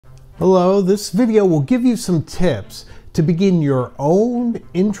Hello, this video will give you some tips to begin your own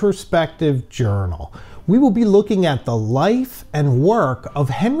introspective journal. We will be looking at the life and work of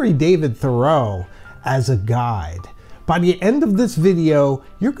Henry David Thoreau as a guide. By the end of this video,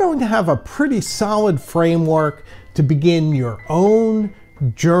 you're going to have a pretty solid framework to begin your own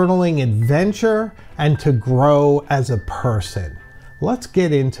journaling adventure and to grow as a person. Let's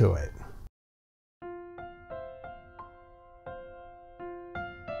get into it.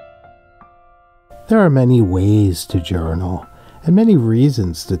 There are many ways to journal and many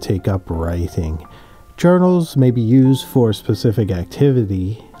reasons to take up writing. Journals may be used for a specific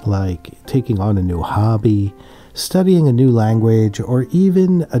activity, like taking on a new hobby, studying a new language, or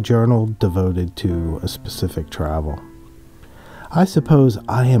even a journal devoted to a specific travel. I suppose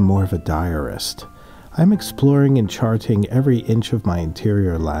I am more of a diarist. I'm exploring and charting every inch of my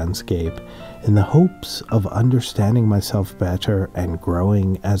interior landscape in the hopes of understanding myself better and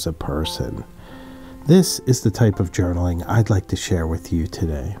growing as a person. This is the type of journaling I'd like to share with you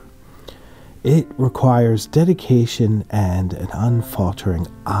today. It requires dedication and an unfaltering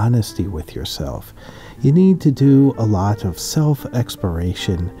honesty with yourself. You need to do a lot of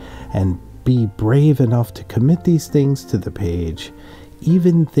self-exploration and be brave enough to commit these things to the page,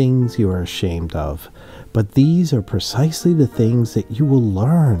 even things you are ashamed of. But these are precisely the things that you will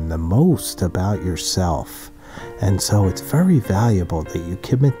learn the most about yourself. And so it's very valuable that you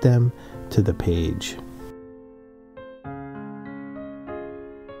commit them to the page.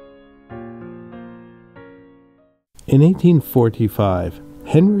 In 1845,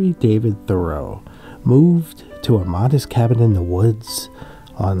 Henry David Thoreau moved to a modest cabin in the woods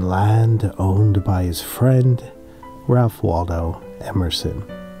on land owned by his friend, Ralph Waldo Emerson.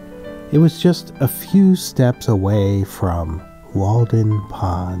 It was just a few steps away from Walden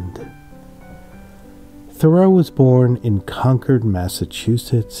Pond. Thoreau was born in Concord,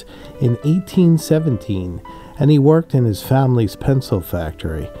 Massachusetts in 1817, and he worked in his family's pencil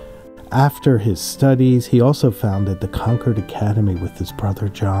factory. After his studies, he also founded the Concord Academy with his brother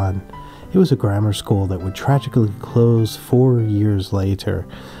John. It was a grammar school that would tragically close 4 years later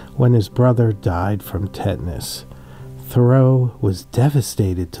when his brother died from tetanus. Thoreau was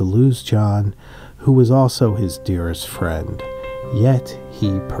devastated to lose John, who was also his dearest friend, yet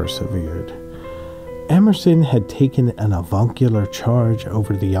he persevered. Emerson had taken an avuncular charge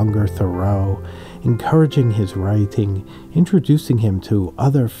over the younger Thoreau, encouraging his writing, introducing him to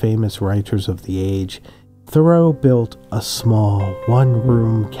other famous writers of the age. Thoreau built a small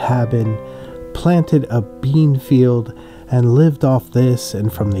one-room cabin, planted a bean field, and lived off this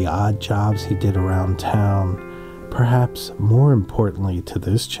and from the odd jobs he did around town. Perhaps more importantly to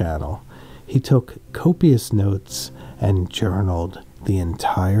this channel, he took copious notes and journaled the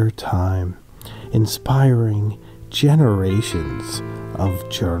entire time, inspiring generations of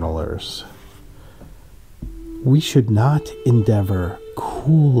journalers. We should not endeavor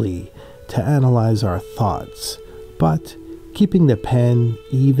coolly to analyze our thoughts, but keeping the pen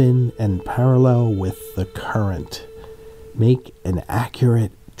even and parallel with the current, make an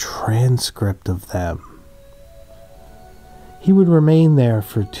accurate transcript of them. He would remain there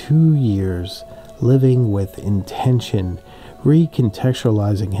for 2 years, living with intention,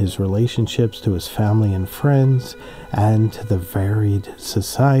 recontextualizing his relationships to his family and friends, and to the varied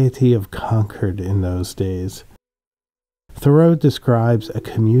society of Concord in those days. Thoreau describes a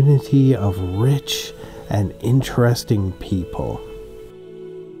community of rich and interesting people.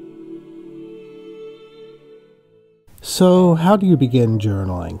 So, how do you begin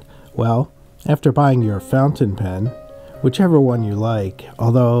journaling? Well, after buying your fountain pen, whichever one you like,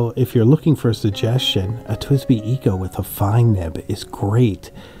 although if you're looking for a suggestion, a TWSBI Eco with a fine nib is great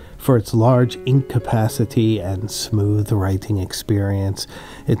for its large ink capacity and smooth writing experience.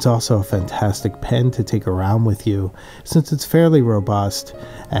 It's also a fantastic pen to take around with you since it's fairly robust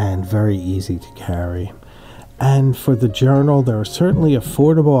and very easy to carry. And for the journal, there are certainly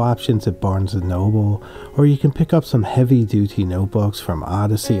affordable options at Barnes & Noble, or you can pick up some heavy-duty notebooks from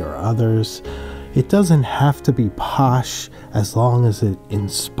Odyssey or others. It doesn't have to be posh as long as it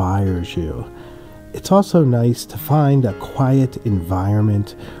inspires you. It's also nice to find a quiet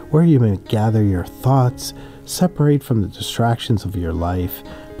environment where you may gather your thoughts, separate from the distractions of your life,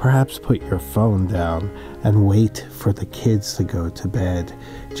 perhaps put your phone down and wait for the kids to go to bed.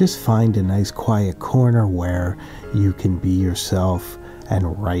 Just find a nice quiet corner where you can be yourself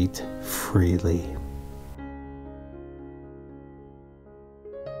and write freely.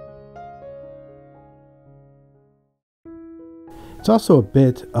 It's also a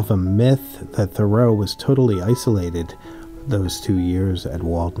bit of a myth that Thoreau was totally isolated. those 2 years at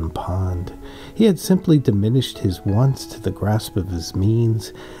Walden Pond. He had simply diminished his wants to the grasp of his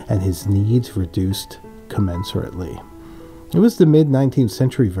means, and his needs reduced commensurately. It was the mid-19th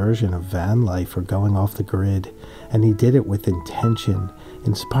century version of van life or going off the grid, and he did it with intention,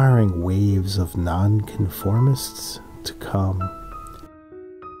 inspiring waves of nonconformists to come.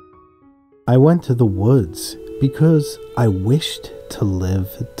 I went to the woods because I wished to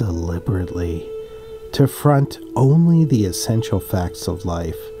live deliberately, to front only the essential facts of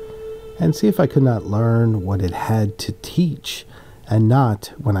life, and see if I could not learn what it had to teach, and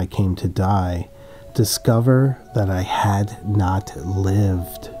not, when I came to die, discover that I had not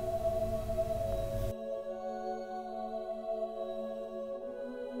lived.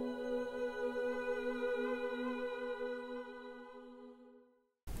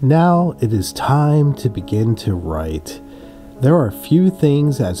 Now it is time to begin to write. There are few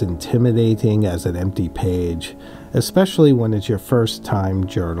things as intimidating as an empty page, especially when it's your first time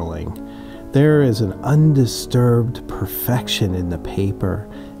journaling. There is an undisturbed perfection in the paper,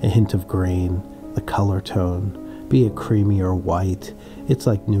 a hint of grain, the color tone, be it creamy or white. It's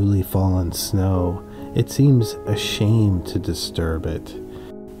like newly fallen snow. It seems a shame to disturb it.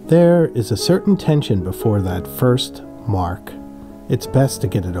 There is a certain tension before that first mark. It's best to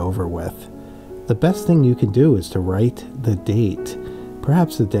get it over with. The best thing you can do is to write the date,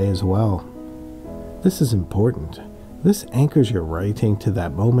 perhaps the day as well. This is important. This anchors your writing to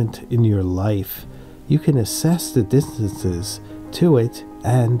that moment in your life. You can assess the distances to it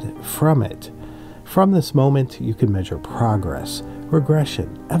and from it. From this moment, you can measure progress,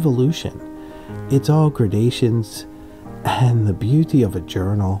 regression, evolution. It's all gradations, and the beauty of a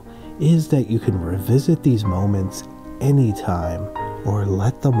journal is that you can revisit these moments anytime or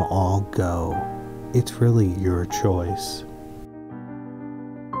let them all go. It's really your choice.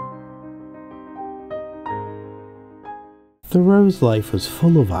 Thoreau's life was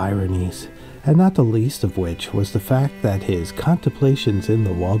full of ironies, and not the least of which was the fact that his contemplations in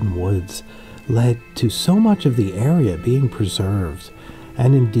the Walden Woods led to so much of the area being preserved,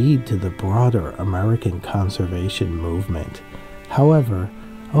 and indeed to the broader American conservation movement. However,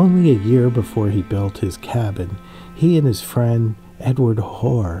 only a year before he built his cabin, he and his friend Edward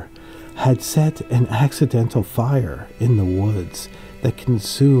Hoare had set an accidental fire in the woods that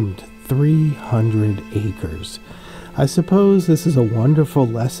consumed 300 acres. I suppose this is a wonderful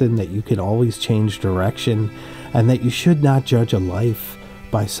lesson that you can always change direction, and that you should not judge a life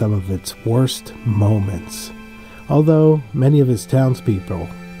by some of its worst moments, although many of his townspeople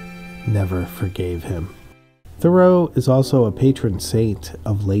never forgave him. Thoreau is also a patron saint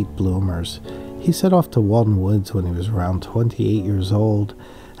of late bloomers. He set off to Walden Woods when he was around 28 years old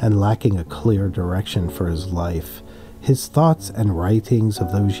and lacking a clear direction for his life. His thoughts and writings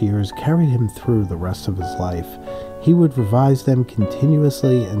of those years carried him through the rest of his life. He would revise them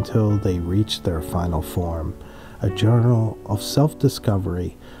continuously until they reached their final form, a journal of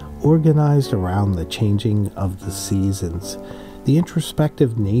self-discovery organized around the changing of the seasons. The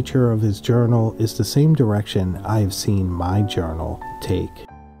introspective nature of his journal is the same direction I have seen my journal take.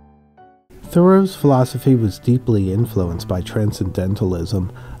 Thoreau's philosophy was deeply influenced by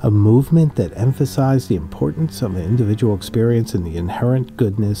Transcendentalism, a movement that emphasized the importance of an individual experience and the inherent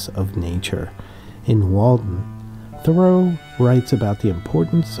goodness of nature. In Walden, Thoreau writes about the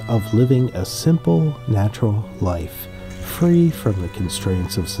importance of living a simple, natural life, free from the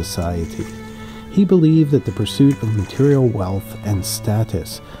constraints of society. He believed that the pursuit of material wealth and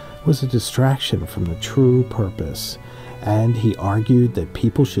status was a distraction from the true purpose, and he argued that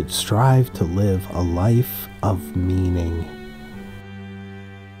people should strive to live a life of meaning.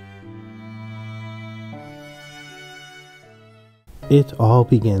 It all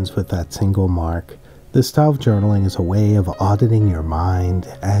begins with that single mark. This style of journaling is a way of auditing your mind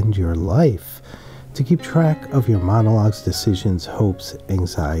and your life to keep track of your monologues, decisions, hopes,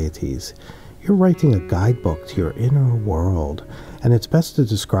 anxieties. You're writing a guidebook to your inner world, and it's best to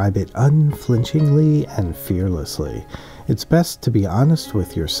describe it unflinchingly and fearlessly. It's best to be honest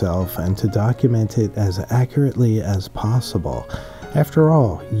with yourself and to document it as accurately as possible. After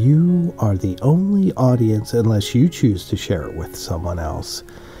all, you are the only audience unless you choose to share it with someone else.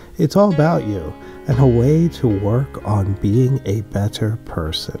 It's all about you, and a way to work on being a better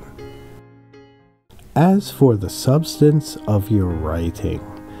person. As for the substance of your writing,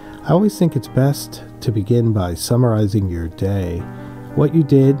 I always think it's best to begin by summarizing your day, what you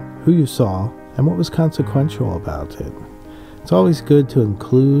did, who you saw, and what was consequential about it. It's always good to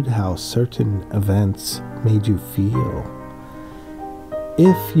include how certain events made you feel.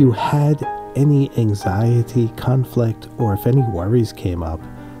 If you had any anxiety, conflict, or if any worries came up,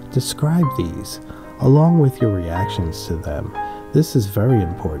 describe these. along with your reactions to them. This is very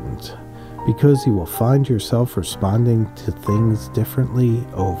important, because you will find yourself responding to things differently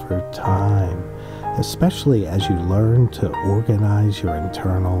over time, especially as you learn to organize your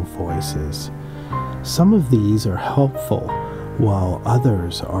internal voices. Some of these are helpful, while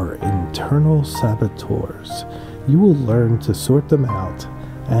others are internal saboteurs. You will learn to sort them out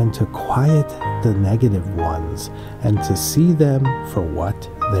and to quiet the negative ones and to see them for what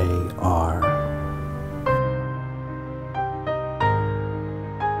they are.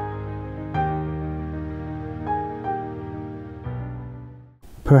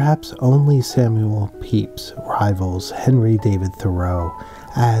 Perhaps only Samuel Pepys rivals Henry David Thoreau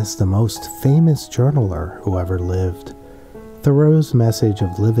as the most famous journaler who ever lived. Thoreau's message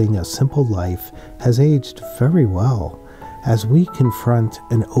of living a simple life has aged very well as we confront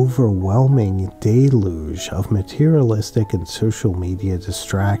an overwhelming deluge of materialistic and social media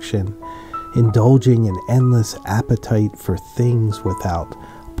distraction, indulging in endless appetite for things without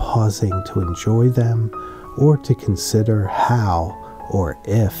pausing to enjoy them or to consider how or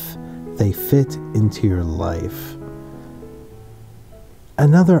if they fit into your life.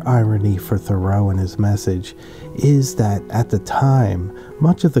 Another irony for Thoreau and his message is that at the time,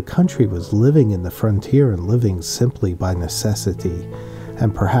 much of the country was living in the frontier and living simply by necessity,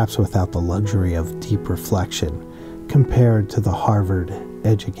 and perhaps without the luxury of deep reflection, compared to the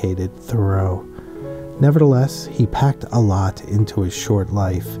Harvard-educated Thoreau. Nevertheless, he packed a lot into his short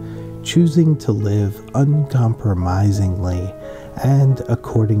life, choosing to live uncompromisingly and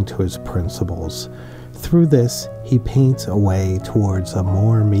according to his principles. Through this, he paints a way towards a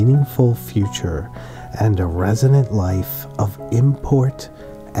more meaningful future and a resonant life of import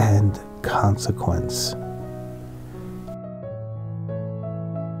and consequence.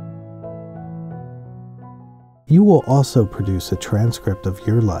 You will also produce a transcript of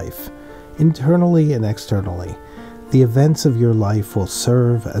your life, internally and externally. The events of your life will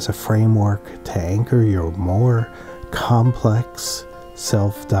serve as a framework to anchor your more complex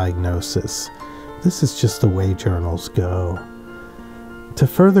self-diagnosis. This is just the way journals go. To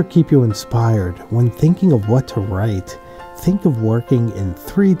further keep you inspired, when thinking of what to write, think of working in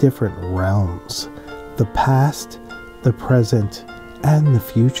 3 different realms: the past, the present, and the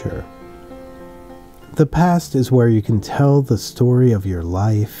future. The past is where you can tell the story of your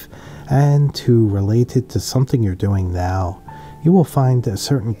life and to relate it to something you're doing now. You will find a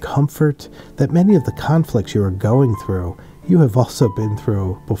certain comfort that many of the conflicts you are going through, you have also been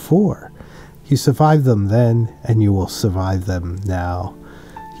through before. You survived them then, and you will survive them now.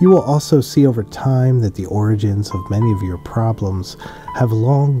 You will also see over time that the origins of many of your problems have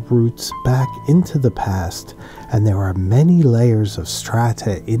long roots back into the past, and there are many layers of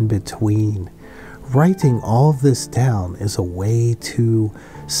strata in between. Writing all of this down is a way to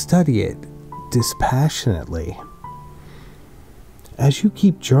study it dispassionately. As you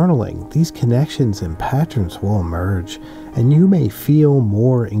keep journaling, these connections and patterns will emerge, and you may feel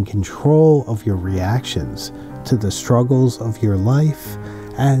more in control of your reactions to the struggles of your life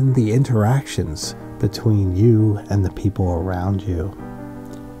and the interactions between you and the people around you.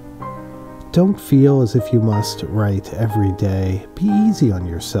 Don't feel as if you must write every day. Be easy on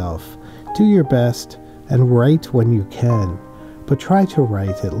yourself. Do your best and write when you can, but try to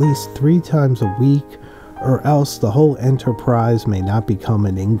write at least 3 times a week, or else the whole enterprise may not become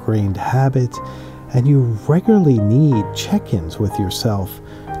an ingrained habit, and you regularly need check-ins with yourself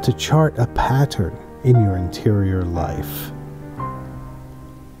to chart a pattern in your interior life.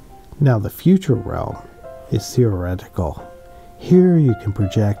 Now, the future realm is theoretical. Here you can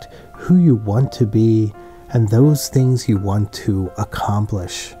project who you want to be and those things you want to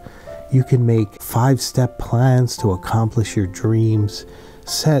accomplish. You can make 5-step plans to accomplish your dreams,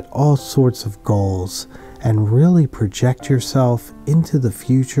 set all sorts of goals, and really project yourself into the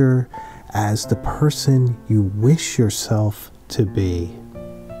future as the person you wish yourself to be.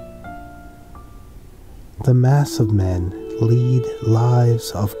 The mass of men lead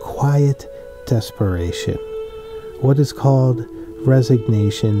lives of quiet desperation. What is called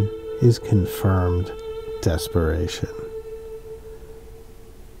resignation is confirmed desperation.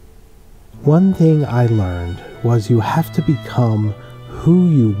 One thing I learned was you have to become who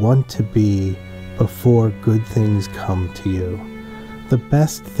you want to be before good things come to you. The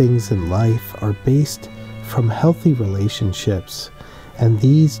best things in life are based from healthy relationships, and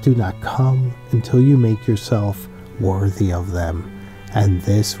these do not come until you make yourself worthy of them, and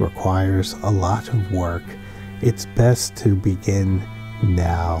this requires a lot of work. It's best to begin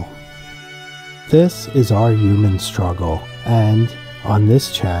now. This is our human struggle, and on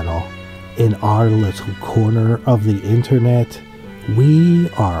this channel, in our little corner of the internet, we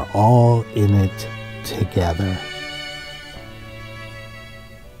are all in it together.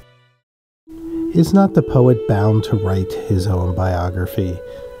 Is not the poet bound to write his own biography?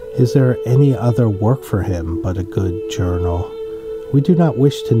 Is there any other work for him but a good journal? We do not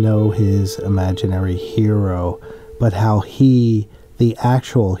wish to know his imaginary hero, but how he, the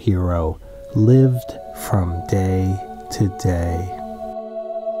actual hero, lived from day to day.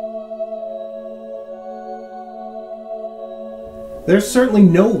 There's certainly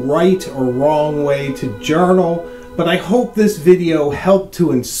no right or wrong way to journal, but I hope this video helped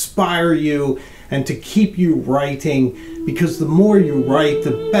to inspire you and to keep you writing, because the more you write,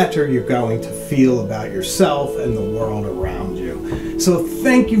 the better you're going to feel about yourself and the world around you. So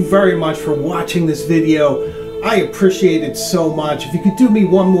thank you very much for watching this video. I appreciate it so much. If you could do me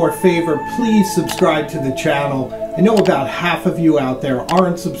one more favor, please subscribe to the channel. I know about half of you out there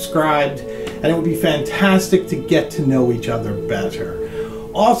aren't subscribed, and it would be fantastic to get to know each other better.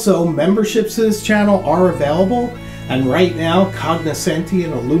 Also, memberships to this channel are available. And right now, Cognoscenti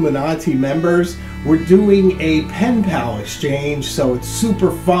and Illuminati members, we're doing a pen pal exchange, so it's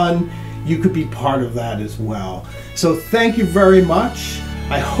super fun. You could be part of that as well. So thank you very much.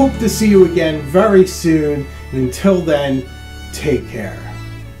 I hope to see you again very soon. And until then, take care.